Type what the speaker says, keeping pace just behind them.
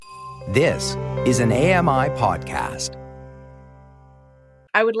This is an AMI podcast.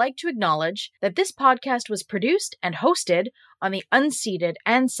 I would like to acknowledge that this podcast was produced and hosted on the unceded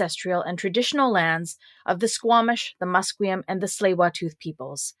ancestral and traditional lands of the Squamish, the Musqueam, and the Tsleil-Waututh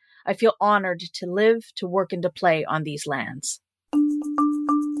peoples. I feel honored to live, to work, and to play on these lands.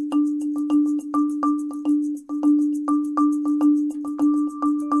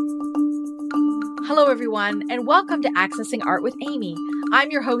 Hello, everyone, and welcome to Accessing Art with Amy.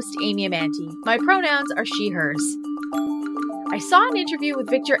 I'm your host, Amy Amanti. My pronouns are she, hers. I saw an interview with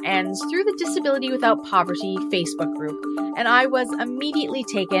Victor Enns through the Disability Without Poverty Facebook group, and I was immediately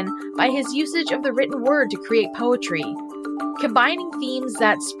taken by his usage of the written word to create poetry, combining themes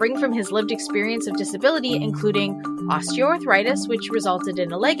that spring from his lived experience of disability, including osteoarthritis, which resulted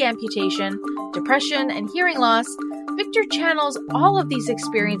in a leg amputation, depression, and hearing loss. Victor channels all of these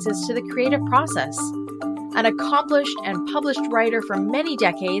experiences to the creative process. An accomplished and published writer for many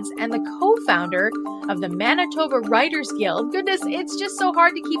decades and the co-founder of the Manitoba Writers Guild. Goodness, it's just so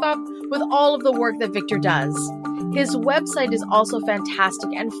hard to keep up with all of the work that Victor does. His website is also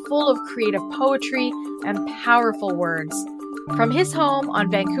fantastic and full of creative poetry and powerful words. From his home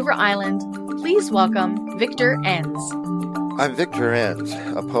on Vancouver Island, please welcome Victor Enns. I'm Victor Enns,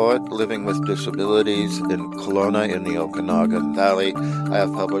 a poet living with disabilities in Kelowna in the Okanagan Valley. I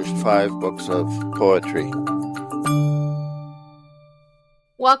have published 5 books of poetry.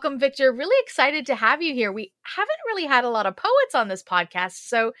 Welcome, Victor. Really excited to have you here. We haven't really had a lot of poets on this podcast,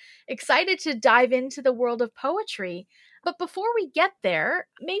 so excited to dive into the world of poetry. But before we get there,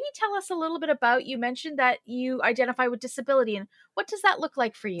 maybe tell us a little bit about, you mentioned that you identify with disability, and what does that look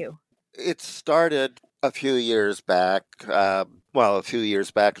like for you? It started a few years back. A few years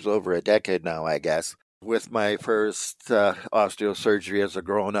back is over a decade now, I guess, with my first osteosurgery as a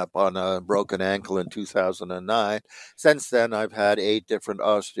grown-up on a broken ankle in 2009. Since then, I've had 8 different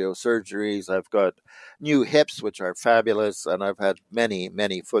osteosurgeries. I've got new hips, which are fabulous, and I've had many,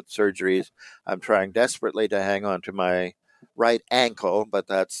 many foot surgeries. I'm trying desperately to hang on to my right ankle, but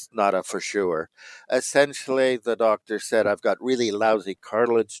that's not a for sure. Essentially, the doctor said I've got really lousy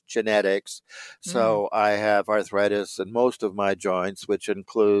cartilage genetics, so I have arthritis in most of my joints, which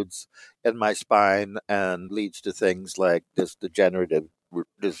includes in my spine and leads to things like this degenerative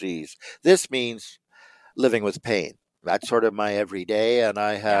disease. This means living with pain. That's sort of my everyday, and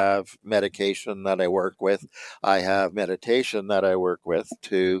I have medication that I work with. I have meditation that I work with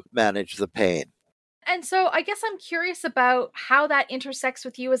to manage the pain. And so I guess I'm curious about how that intersects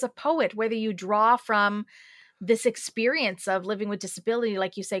with you as a poet, whether you draw from this experience of living with disability,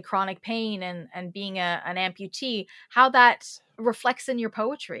 like you say, chronic pain and being an amputee, how that reflects in your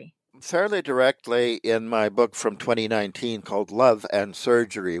poetry. Fairly directly in my book from 2019 called Love and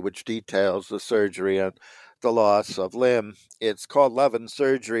Surgery, which details the surgery and the loss of limb. It's called Love and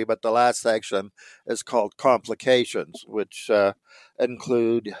Surgery, but the last section is called Complications, which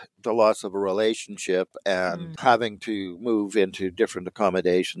include the loss of a relationship and having to move into different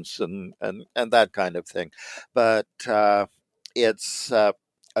accommodations and that kind of thing. But it's a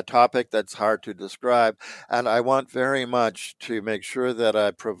topic that's hard to describe, and I want very much to make sure that I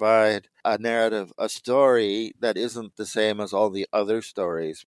provide a narrative, a story that isn't the same as all the other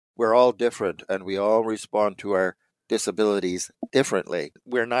stories. We're all different, and we all respond to our disabilities differently.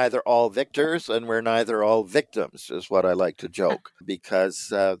 We're neither all victors and we're neither all victims, is what I like to joke, because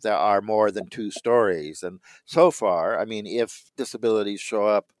there are more than 2 stories. And so far, I mean, if disabilities show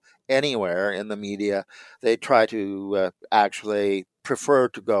up anywhere in the media, they try to actually prefer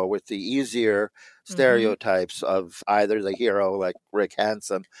to go with the easier stereotypes of either the hero like Rick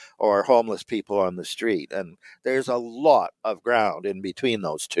Hansen or homeless people on the street. And there's a lot of ground in between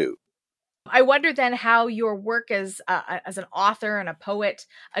those two. I wonder then how your work as an author and a poet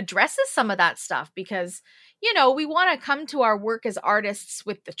addresses some of that stuff, because, you know, we want to come to our work as artists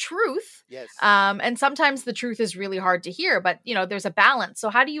with the truth. Yes. And sometimes the truth is really hard to hear, but, you know, there's a balance.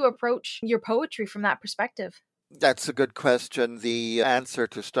 So how do you approach your poetry from that perspective? That's a good question. The answer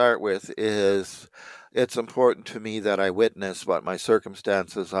to start with is it's important to me that I witness what my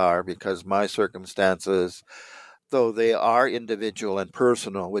circumstances are, because my circumstances, though they are individual and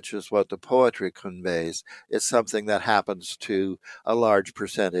personal, which is what the poetry conveys, is something that happens to a large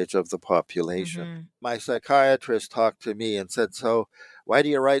percentage of the population. My psychiatrist talked to me and said, "So why do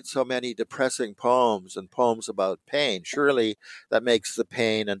you write so many depressing poems and poems about pain? Surely that makes the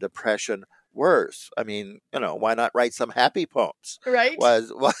pain and depression worse. I mean, why not write some happy poems?" Right. Was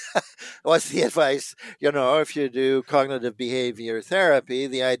the advice. If you do cognitive behavior therapy,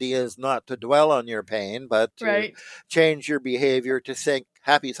 the idea is not to dwell on your pain, but to change your behavior to think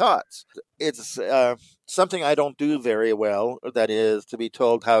happy thoughts. It's something I don't do very well, that is to be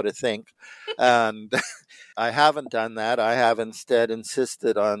told how to think. And I haven't done that. I have instead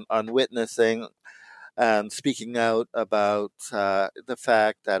insisted on witnessing and speaking out about the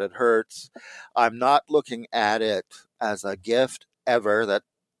fact that it hurts. I'm not looking at it as a gift ever. That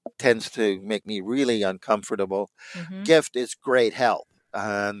tends to make me really uncomfortable. Mm-hmm. Gift is great health.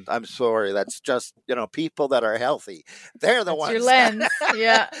 And I'm sorry, that's just, people that are healthy. They're the That's ones. your lens.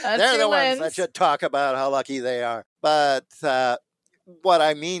 Yeah, that's they're your the lens. ones that should talk about how lucky they are. But what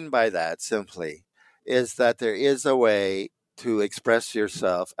I mean by that simply is that there is a way to express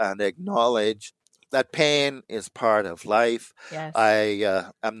yourself and acknowledge that pain is part of life. Yes. I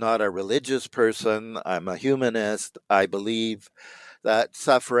am not a religious person. I'm a humanist. I believe that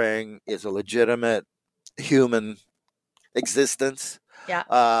suffering is a legitimate human existence. Yeah.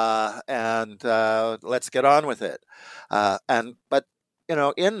 And let's get on with it. But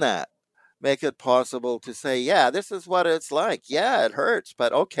in that, make it possible to say, yeah, this is what it's like. Yeah, it hurts,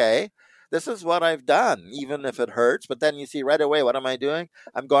 but okay, this is what I've done, even if it hurts. But then you see right away, what am I doing?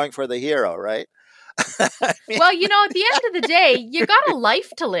 I'm going for the hero, right? Well, at the end of the day, you got a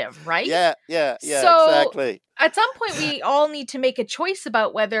life to live, right? Yeah, so, exactly. At some point, we all need to make a choice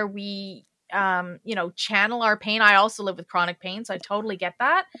about whether we channel our pain. I also live with chronic pain, so I totally get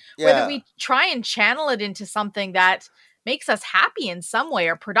that. Yeah. Whether we try and channel it into something that makes us happy in some way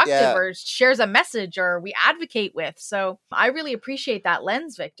or productive or shares a message or we advocate with. So I really appreciate that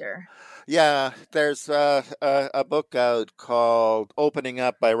lens, Victor. Yeah, there's a book out called Opening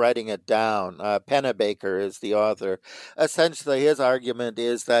Up by Writing It Down. Pennebaker is the author. Essentially, his argument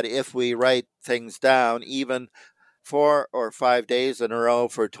is that if we write things down, even 4 or 5 days in a row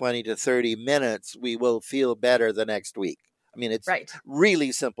for 20 to 30 minutes, we will feel better the next week. I mean, it's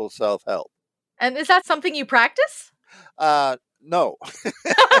really simple self-help. And is that something you practice? No.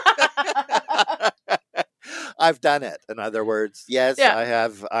 I've done it. In other words, yes, I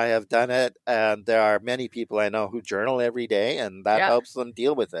have done it. And there are many people I know who journal every day, and that helps them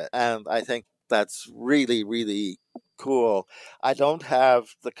deal with it. And I think that's really, really cool. I don't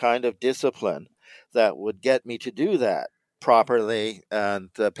have the kind of discipline that would get me to do that properly and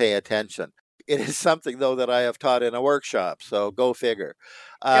pay attention. It is something, though, that I have taught in a workshop, so go figure.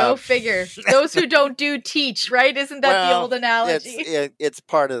 Go figure. Those who don't do teach, right? Isn't that the old analogy? It's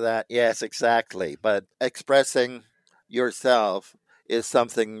part of that, yes, exactly. But expressing yourself is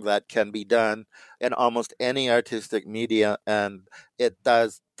something that can be done in almost any artistic media, and it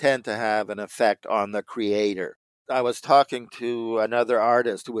does tend to have an effect on the creator. I was talking to another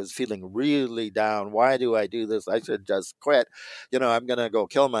artist who was feeling really down. Why do I do this? I should just quit. I'm going to go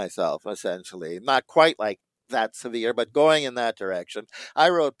kill myself, essentially. Not quite like that severe, but going in that direction. I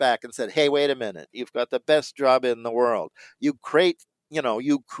wrote back and said, hey, wait a minute. You've got the best job in the world. You create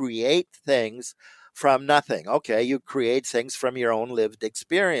things from nothing. Okay, you create things from your own lived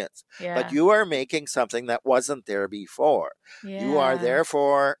experience. Yeah. But you are making something that wasn't there before. Yeah. You are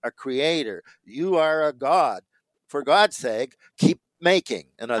therefore a creator. You are a god. For God's sake, keep making.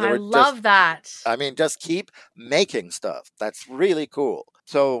 In other words, I love that. Just keep making stuff. That's really cool.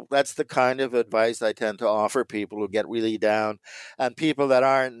 So that's the kind of advice I tend to offer people who get really down, and people that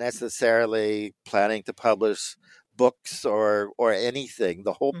aren't necessarily planning to publish books or anything.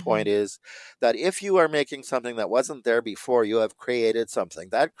 The whole point is that if you are making something that wasn't there before, you have created something.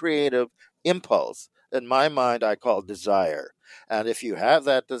 That creative impulse, in my mind, I call desire. And if you have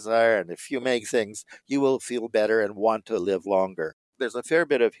that desire and if you make things, you will feel better and want to live longer. There's a fair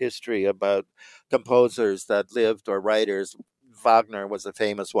bit of history about composers that lived, or writers. Wagner was a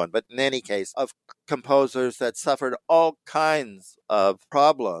famous one. But in any case, of composers that suffered all kinds of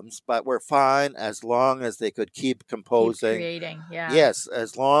problems, but were fine as long as they could keep composing. Keep creating, yeah. Yes,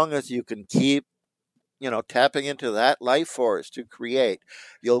 as long as you can keep tapping into that life force to create,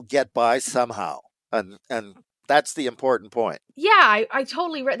 you'll get by somehow. And that's the important point. Yeah, I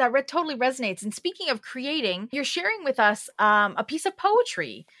totally totally resonates. And speaking of creating, you're sharing with us a piece of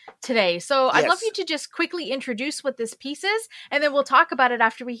poetry today. So I'd love you to just quickly introduce what this piece is, and then we'll talk about it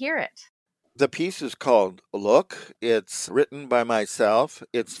after we hear it. The piece is called Look. It's written by myself.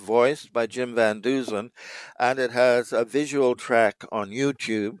 It's voiced by Jim Van Dusen, and it has a visual track on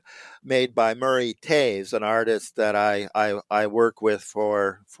YouTube made by Murray Taves, an artist that I work with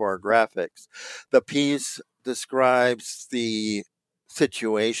for graphics. The piece describes the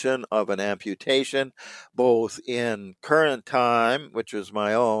situation of an amputation, both in current time, which is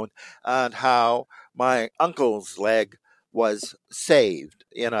my own, and how my uncle's leg was saved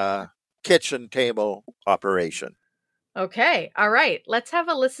in a kitchen table operation. Okay, all right. Let's have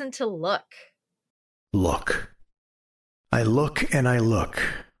a listen to Look. Look. I look and I look.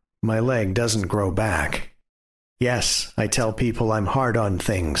 My leg doesn't grow back. Yes, I tell people I'm hard on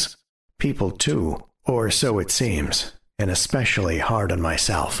things. People too, or so it seems, and especially hard on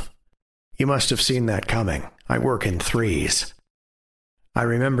myself. You must have seen that coming. I work in threes. I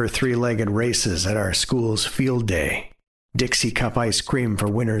remember three-legged races at our school's field day. Dixie Cup ice cream for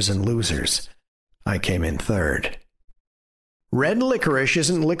winners and losers. I came in third. Red licorice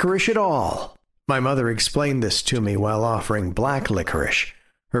isn't licorice at all. My mother explained this to me while offering black licorice,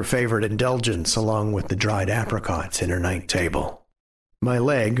 her favorite indulgence along with the dried apricots in her night table. My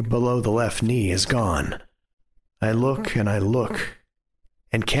leg below the left knee is gone. I look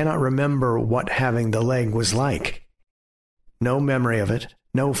and cannot remember what having the leg was like. No memory of it,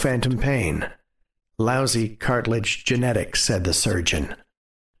 no phantom pain. Lousy cartilage genetics, said the surgeon.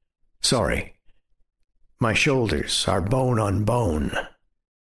 Sorry. My shoulders are bone on bone.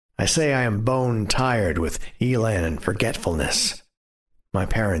 I say I am bone tired with elan and forgetfulness. My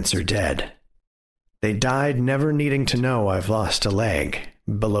parents are dead. They died never needing to know I've lost a leg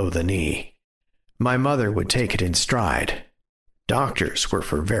below the knee. My mother would take it in stride. Doctors were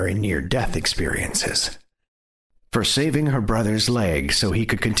for very near-death experiences. For saving her brother's leg so he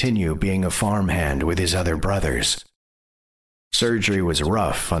could continue being a farmhand with his other brothers. Surgery was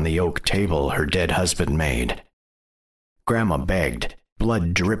rough on the oak table her dead husband made. Grandma begged,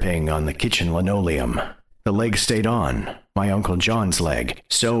 blood dripping on the kitchen linoleum. The leg stayed on, my Uncle John's leg,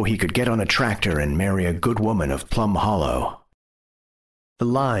 so he could get on a tractor and marry a good woman of Plum Hollow. The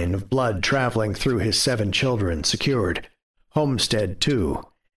line of blood traveling through his 7 children secured. Homestead, too.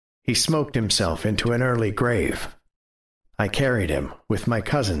 He smoked himself into an early grave. I carried him with my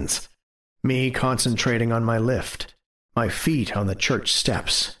cousins, me concentrating on my lift, my feet on the church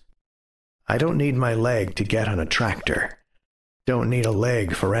steps. I don't need my leg to get on a tractor. Don't need a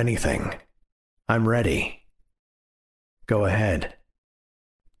leg for anything. I'm ready. Go ahead.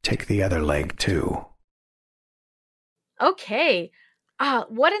 Take the other leg, too. Okay.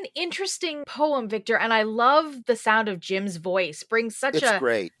 What an interesting poem, Victor. And I love the sound of Jim's voice. Brings such It's a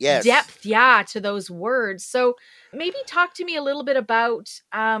great. Yes. depth, to those words. So maybe talk to me a little bit about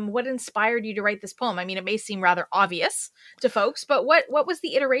what inspired you to write this poem. I mean, it may seem rather obvious to folks, but what was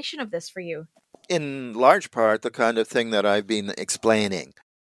the iteration of this for you? In large part, the kind of thing that I've been explaining,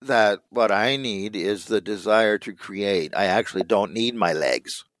 that what I need is the desire to create. I actually don't need my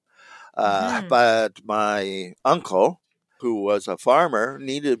legs. But my uncle, who was a farmer,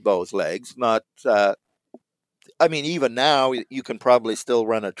 needed both legs. Even now, you can probably still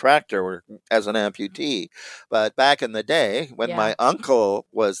run a tractor as an amputee. But back in the day, when my uncle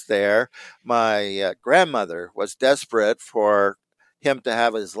was there, my grandmother was desperate for him to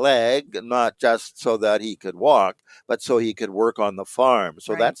have his leg, not just so that he could walk, but so he could work on the farm.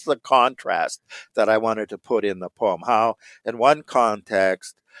 So that's the contrast that I wanted to put in the poem. How, in one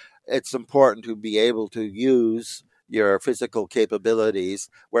context, it's important to be able to use your physical capabilities,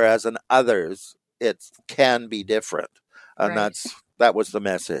 whereas in others, it can be different. And that was the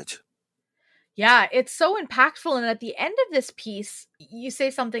message. Yeah, it's so impactful. And at the end of this piece, you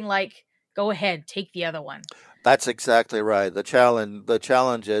say something like, go ahead, take the other one. That's exactly right. The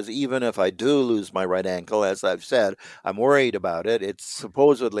challenge is, even if I do lose my right ankle, as I've said, I'm worried about it. It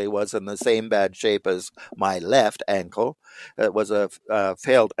supposedly was in the same bad shape as my left ankle. It was a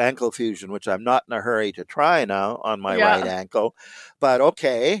failed ankle fusion, which I'm not in a hurry to try now on my right ankle. But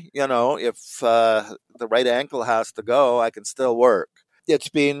okay, if the right ankle has to go, I can still work. It's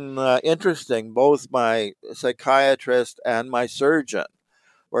been interesting. Both my psychiatrist and my surgeon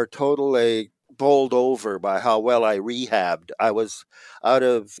were totally bowled over by how well I rehabbed. I was out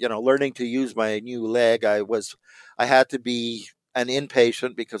of, learning to use my new leg. I had to be an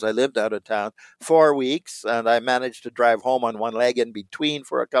inpatient because I lived out of town 4 weeks, and I managed to drive home on one leg in between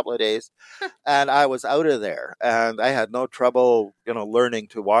for a couple of days. And I was out of there, and I had no trouble, learning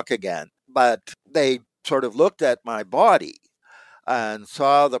to walk again. But they sort of looked at my body and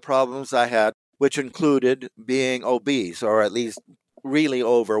saw the problems I had, which included being obese, or at least really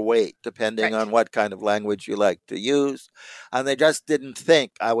overweight, depending on what kind of language you like to use. And they just didn't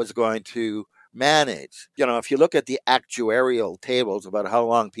think I was going to manage. If you look at the actuarial tables about how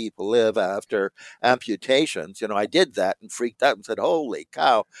long people live after amputations, I did that and freaked out and said, holy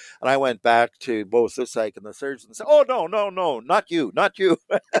cow. And I went back to both the psych and the surgeon and said, oh, no, not you.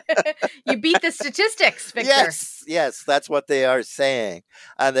 You beat the statistics, Victor. Yes, that's what they are saying.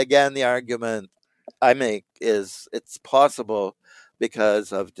 And again, the argument I make is it's possible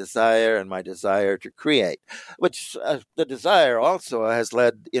because of desire and my desire to create, which the desire also has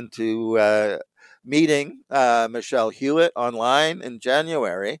led into meeting Michelle Hewitt online in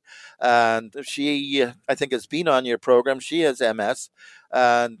January. And she, I think, has been on your program. She has MS.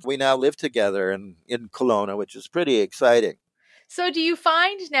 And we now live together in Kelowna, which is pretty exciting. So do you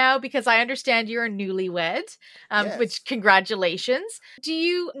find now, because I understand you're a newlywed, which Yes. congratulations, do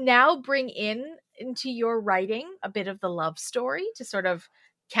you now bring into your writing a bit of the love story to sort of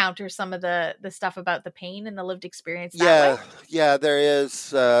counter some of the stuff about the pain and the lived experience that way? Yeah, there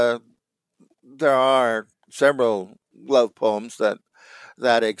is. There are several love poems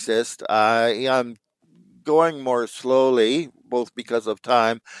that exist. I'm going more slowly, both because of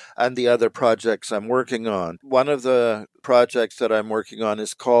time and the other projects I'm working on. One of the projects that I'm working on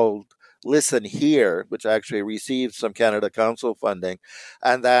is called Listen Here, which actually received some Canada Council funding,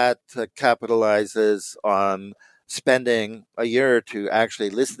 and that capitalizes on spending a year or two actually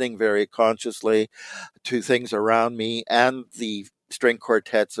listening very consciously to things around me and the string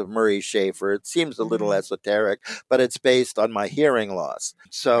quartets of Murray Schafer. It seems a little esoteric, but it's based on my hearing loss.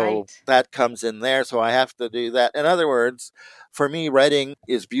 So Right. that comes in there. So I have to do that. In other words, for me, writing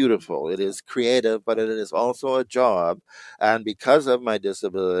is beautiful. It is creative, but it is also a job. And because of my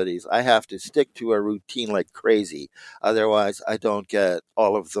disabilities, I have to stick to a routine like crazy. Otherwise, I don't get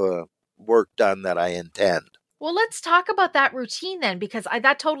all of the work done that I intend. Well, let's talk about that routine then, because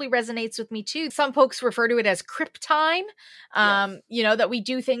that totally resonates with me too. Some folks refer to it as crip time, that we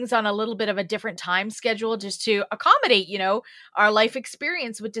do things on a little bit of a different time schedule just to accommodate, our life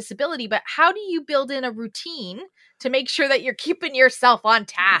experience with disability. But how do you build in a routine to make sure that you're keeping yourself on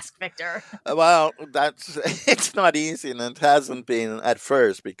task, Victor? Well, it's not easy, and it hasn't been at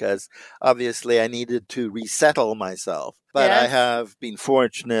first because obviously I needed to resettle myself. But I Yes. have been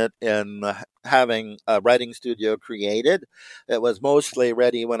fortunate in having a writing studio created. It was mostly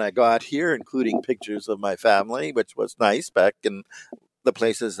ready when I got here, including pictures of my family, which was nice back in the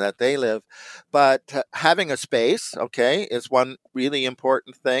places that they live. But having a space, okay, is one really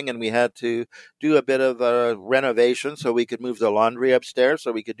important thing. And we had to do a bit of a renovation so we could move the laundry upstairs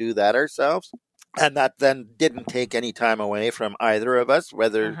so we could do that ourselves. And that then didn't take any time away from either of us,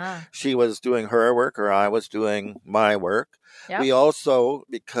 whether she was doing her work or I was doing my work. Yep. We also,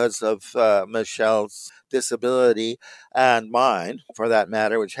 because of Michelle's disability and mine, for that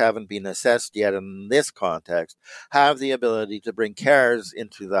matter, which haven't been assessed yet in this context, have the ability to bring carers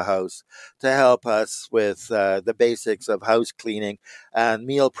into the house to help us with the basics of house cleaning and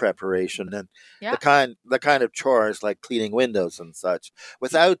meal preparation and the kind of chores like cleaning windows and such.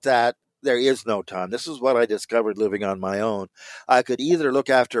 Without that, there is no time. This is what I discovered living on my own. I could either look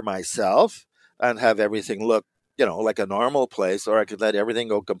after myself and have everything look, like a normal place, or I could let everything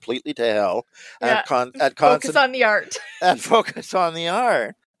go completely to hell and focus on the art. and focus on the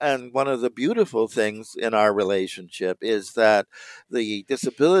art. And one of the beautiful things in our relationship is that the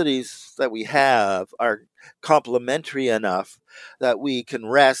disabilities that we have are complementary enough that we can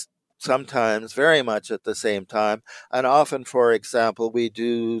rest sometimes very much at the same time. And often, for example, we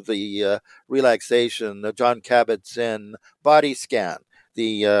do the relaxation, the John Kabat-Zinn body scan,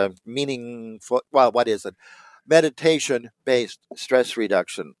 the meaningful, what is it? Meditation-based stress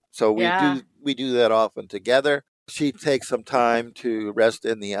reduction. So we do that often together. She takes some time to rest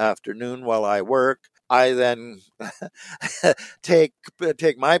in the afternoon while I work. I then take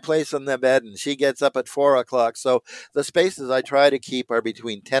my place in the bed, and she gets up at 4:00. So the spaces I try to keep are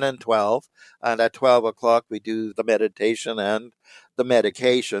between 10 and 12. And at 12:00, we do the meditation and the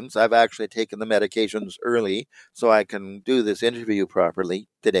medications. I've actually taken the medications early so I can do this interview properly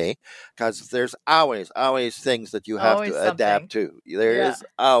today, because there's always things that you have to adapt to. There is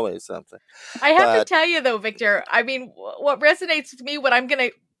always something. I have to tell you though, Victor, I mean, what resonates with me, what I'm going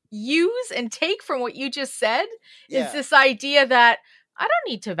to use and take from what you just said is this idea that I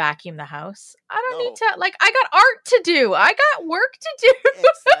don't need to vacuum the house. I don't need to, I got art to do. I got work to do.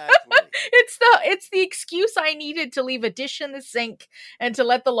 Exactly. It's the excuse I needed to leave a dish in the sink and to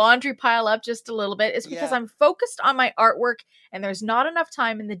let the laundry pile up just a little bit. It's because I'm focused on my artwork and there's not enough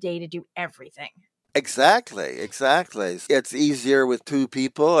time in the day to do everything. Exactly. It's easier with two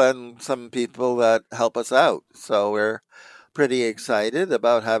people and some people that help us out. So we're pretty excited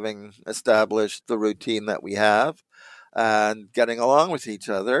about having established the routine that we have and getting along with each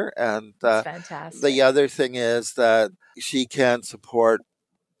other. And fantastic. The other thing is that she can support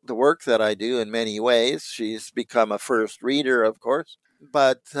the work that I do in many ways. She's become a first reader, of course,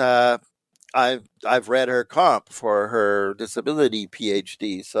 but I've read her comp for her disability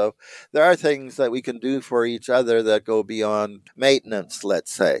PhD. So there are things that we can do for each other that go beyond maintenance,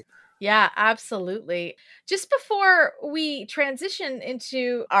 let's say. Yeah, absolutely. Just before we transition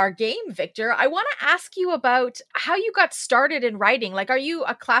into our game, Victor, I want to ask you about how you got started in writing. Are you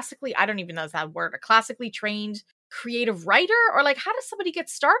a classically, I don't even know that word, a classically trained creative writer? Or how does somebody get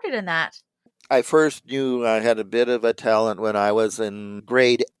started in that? I first knew I had a bit of a talent when I was in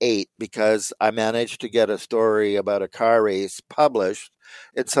grade 8 because I managed to get a story about a car race published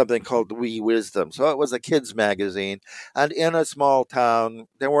in something called Wee Wisdom. So it was a kids magazine. And in a small town,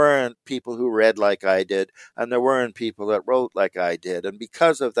 there weren't people who read like I did, and there weren't people that wrote like I did. And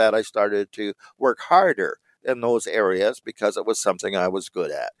because of that, I started to work harder in those areas because it was something I was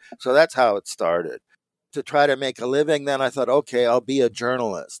good at. So that's how it started. To try to make a living, then I thought, okay, I'll be a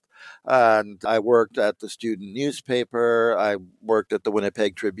journalist. And I worked at the student newspaper. I worked at the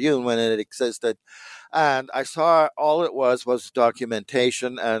Winnipeg Tribune when it existed. And I saw all it was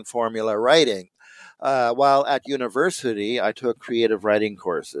documentation and formula writing. While at university, I took creative writing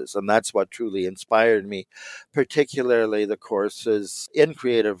courses, and that's what truly inspired me, particularly the courses in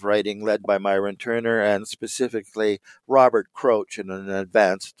creative writing led by Myron Turner and specifically Robert Croach in an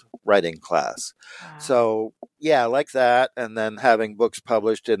advanced writing class. Wow. So, yeah, like that, and then having books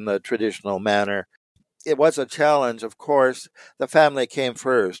published in the traditional manner. It was a challenge, of course. The family came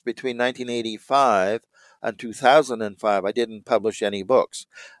first. Between 1985 and 2005, I didn't publish any books.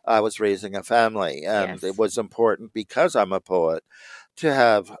 I was raising a family, and It was important because I'm a poet to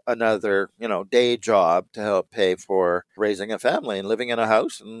have another, day job to help pay for raising a family and living in a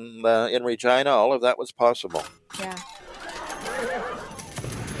house. And in Regina, all of that was possible. Yeah.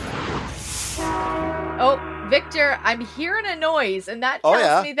 Oh, Victor, I'm hearing a noise, and that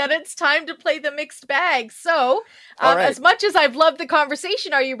tells me that it's time to play the mixed bag. So, right. As much as I've loved the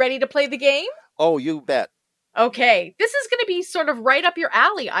conversation, are you ready to play the game? Oh, you bet. Okay. This is going to be sort of right up your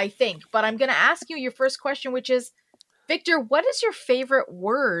alley, I think. But I'm going to ask you your first question, which is, Victor, what is your favorite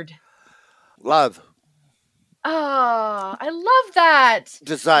word? Love. Oh, I love that.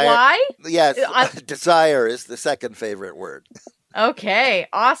 Desire. Why? Yes, desire is the second favorite word. Okay,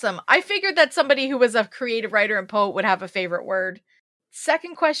 awesome. I figured that somebody who was a creative writer and poet would have a favorite word.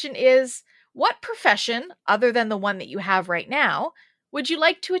 Second question is, what profession, other than the one that you have right now, would you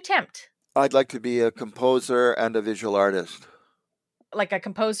like to attempt? I'd like to be a composer and a visual artist. Like a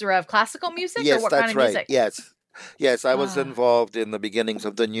composer of classical music? Yes, or what that's kind of right. music? Yes, I was involved in the beginnings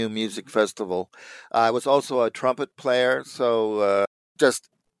of the New Music Festival. I was also a trumpet player, so just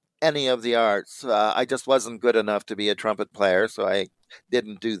any of the arts. I just wasn't good enough to be a trumpet player, so I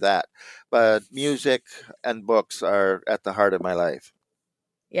didn't do that. But music and books are at the heart of my life.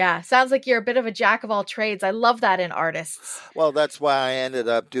 Yeah, sounds like you're a bit of a jack of all trades. I love that in artists. Well, that's why I ended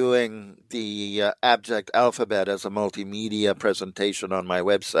up doing the abject alphabet as a multimedia presentation on my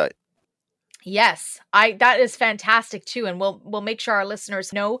website. Yes, that is fantastic too, and we'll make sure our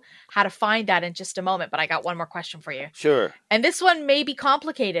listeners know how to find that in just a moment. But I got one more question for you. Sure. And this one may be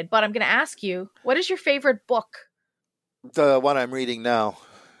complicated, but I'm going to ask you, what is your favorite book? The one I'm reading now.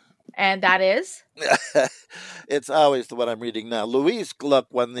 And that is? It's always the one I'm reading now. Louise Gluck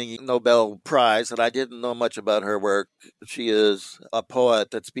won the Nobel Prize, and I didn't know much about her work. She is a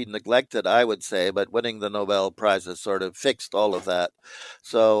poet that's been neglected, I would say, but winning the Nobel Prize has sort of fixed all of that.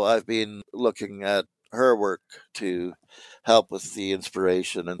 So I've been looking at her work to help with the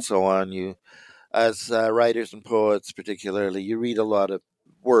inspiration and so on. You, as writers and poets particularly, you read a lot of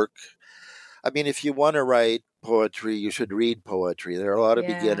work. I mean, if you want to write poetry, you should read poetry. There are a lot of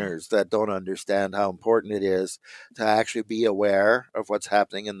beginners that don't understand how important it is to actually be aware of what's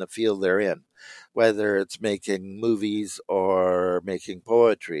happening in the field they're in. Whether it's making movies or making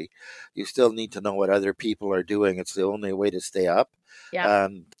poetry, you still need to know what other people are doing. It's the only way to stay up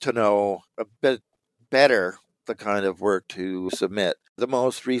and to know a bit better the kind of work to submit. The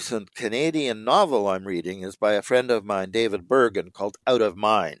most recent Canadian novel I'm reading is by a friend of mine, David Bergen, called Out of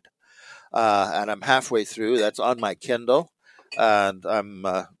Mind. And I'm halfway through. That's on my Kindle, and I'm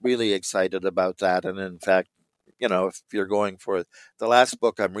really excited about that. And in fact, if you're going for the last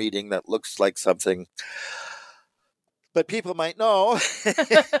book I'm reading that looks like something, but people might know,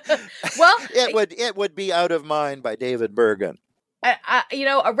 well, it would be Out of Mind by David Bergen.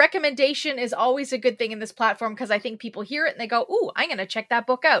 A recommendation is always a good thing in this platform because I think people hear it and they go, "Ooh, I'm going to check that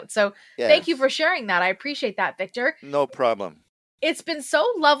book out." So Thank you for sharing that. I appreciate that, Victor. No problem. It's been so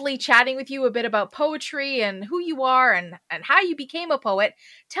lovely chatting with you a bit about poetry and who you are and how you became a poet.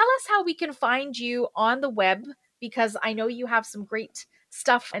 Tell us how we can find you on the web, because I know you have some great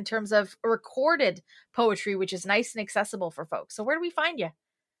stuff in terms of recorded poetry, which is nice and accessible for folks. So where do we find you?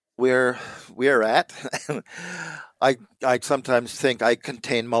 We're at. I sometimes think I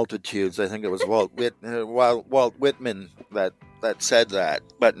contain multitudes. I think it was Walt Whitman that said that.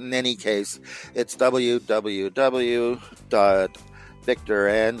 But in any case, it's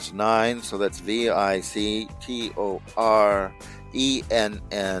www.victorenns9, so that's VICTORENNS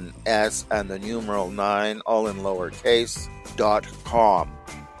and the numeral 9, all in lowercase, .com.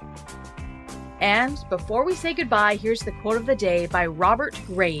 And before we say goodbye, here's the quote of the day by Robert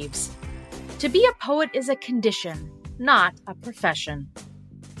Graves. To be a poet is a condition, not a profession.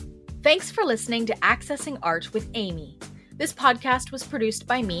 Thanks for listening to Accessing Art with Amy. This podcast was produced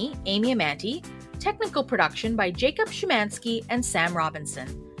by me, Amy Amanti, technical production by Jacob Szymanski and Sam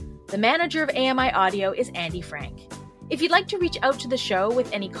Robinson. The manager of AMI Audio is Andy Frank. If you'd like to reach out to the show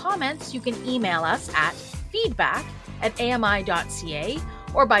with any comments, you can email us at feedback@ami.ca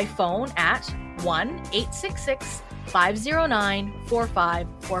or by phone at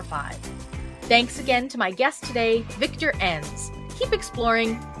 1-866-509-4545. Thanks again to my guest today, Victor Enns. Keep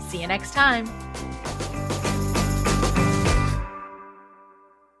exploring. See you next time.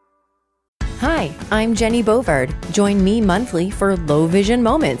 Hi, I'm Jenny Bovard. Join me monthly for Low Vision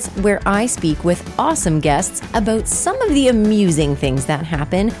Moments, where I speak with awesome guests about some of the amusing things that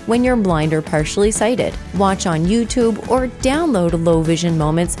happen when you're blind or partially sighted. Watch on YouTube or download Low Vision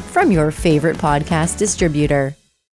Moments from your favorite podcast distributor.